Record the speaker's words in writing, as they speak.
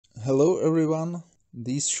Hello everyone.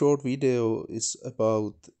 This short video is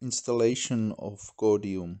about installation of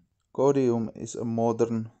Codeium. Codeium is a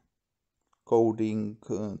modern coding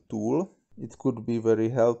tool. It could be very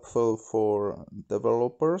helpful for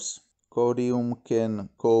developers. Codeium can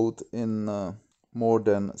code in more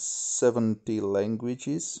than 70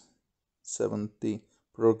 languages, 70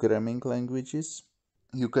 programming languages.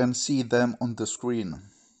 You can see them on the screen.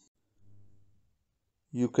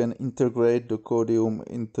 You can integrate the Codeium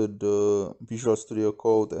into the Visual Studio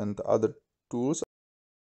Code and other tools.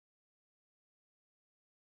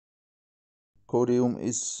 Codeium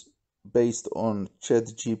is based on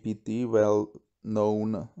ChatGPT,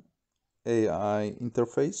 well-known AI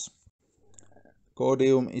interface.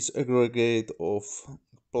 Codeium is aggregate of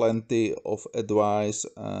plenty of advice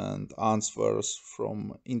and answers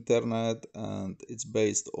from internet, and it's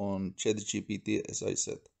based on ChatGPT, as I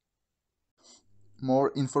said.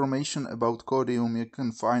 More information about Codeium you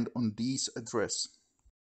can find on this address.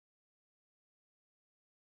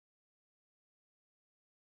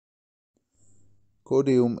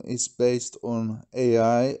 Codeium is based on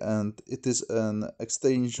AI and it is an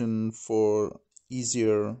extension for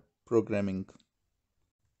easier programming.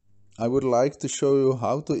 I would like to show you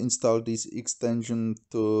how to install this extension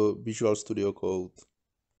to Visual Studio Code.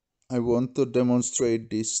 I want to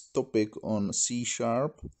demonstrate this topic on C#.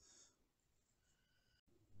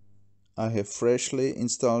 I have freshly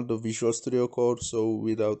installed the Visual Studio Code, so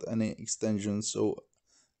without any extension. So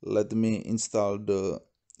let me install the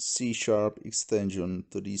C# extension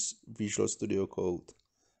to this Visual Studio Code,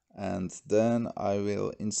 and then I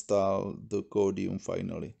will install the Codeium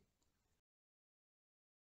finally.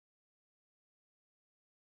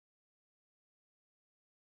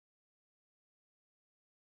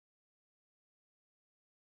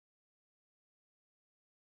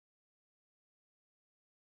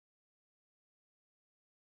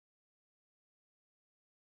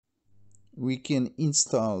 We can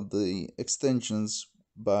install the extensions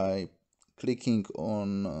by clicking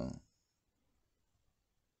on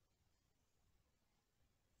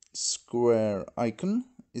square icon.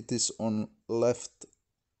 It is on left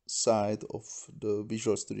side of the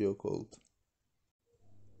Visual Studio Code.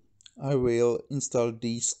 I will install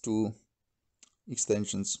these two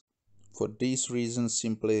extensions. For this reason,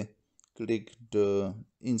 simply click the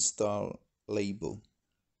install label,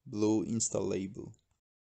 blue install label.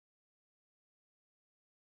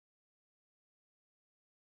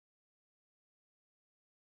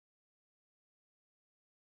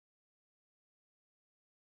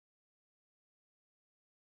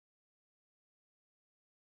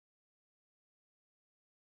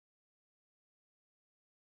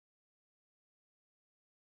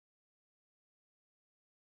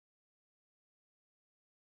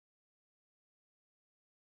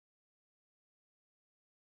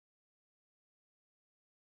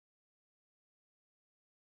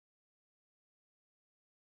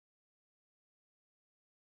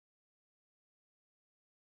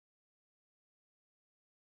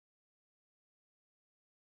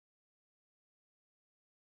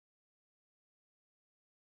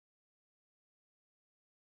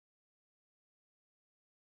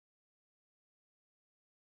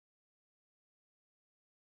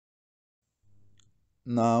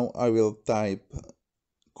 Now I will type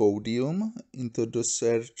Codeium into the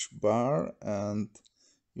search bar and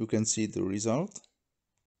you can see the result.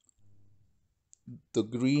 The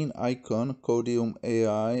green icon Codeium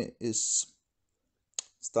AI is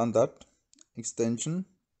standard extension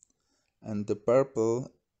and the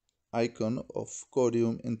purple icon of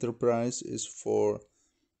Codeium Enterprise is for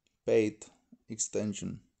paid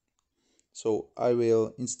extension. So I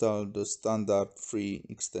will install the standard free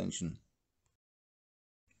extension.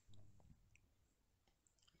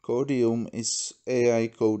 Codeium is AI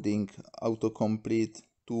coding autocomplete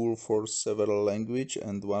tool for several languages,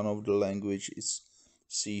 and one of the language is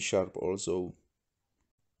C# also.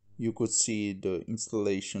 You could see the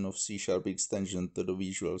installation of C# extension to the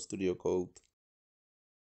Visual Studio Code.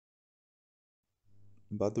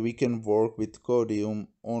 But we can work with Codeium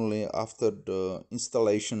only after the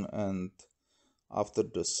installation and after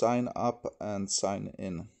the sign up and sign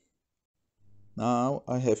in. Now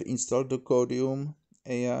I have installed the Codeium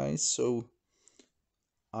AI, so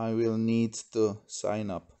I will need to sign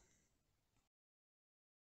up.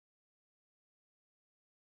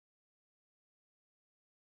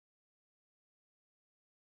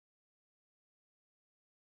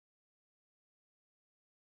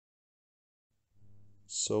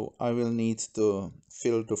 So I will need to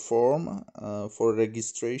fill the form for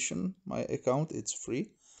registration. My account, it's free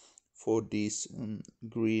for this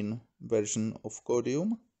green version of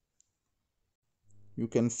Codeium. You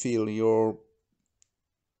can fill your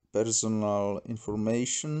personal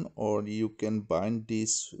information, or you can bind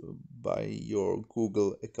this by your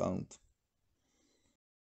Google account.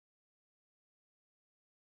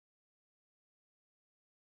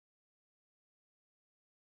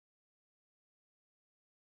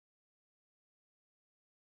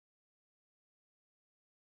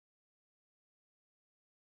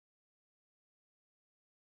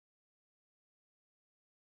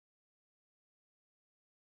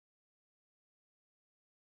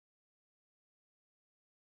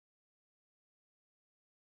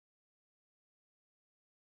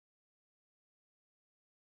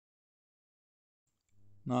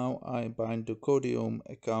 Now I bind the Codeium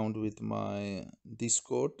account with my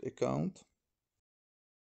Discord account.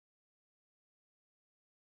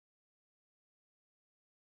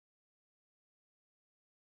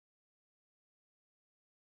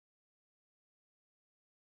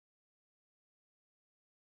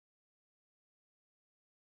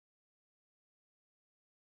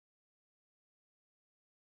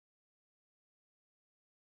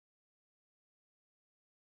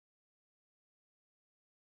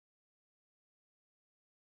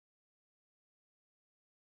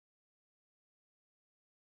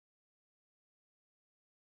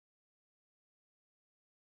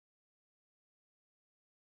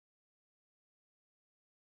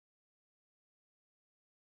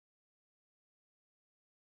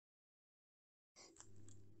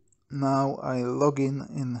 Now I log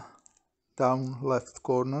in down left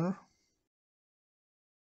corner.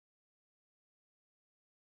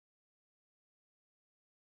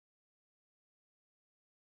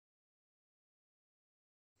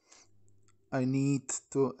 I need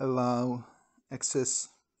to allow access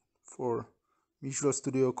for Visual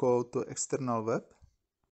Studio Code to external web.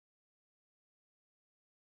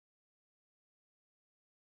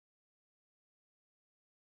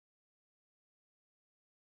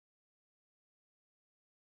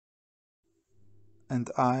 And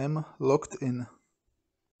I'm logged in.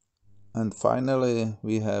 And finally,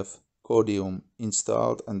 we have Codeium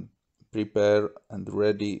installed and prepared and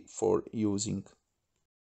ready for using.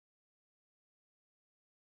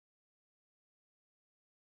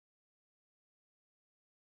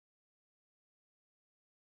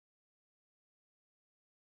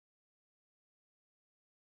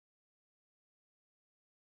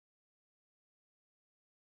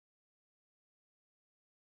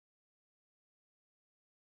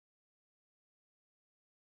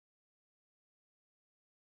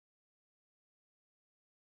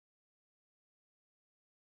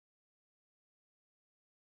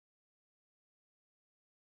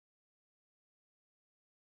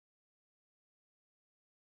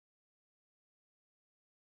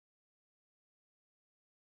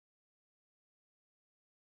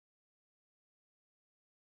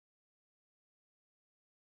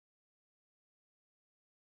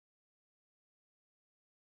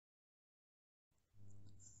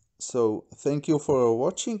 So thank you for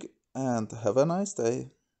watching and have a nice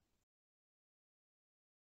day.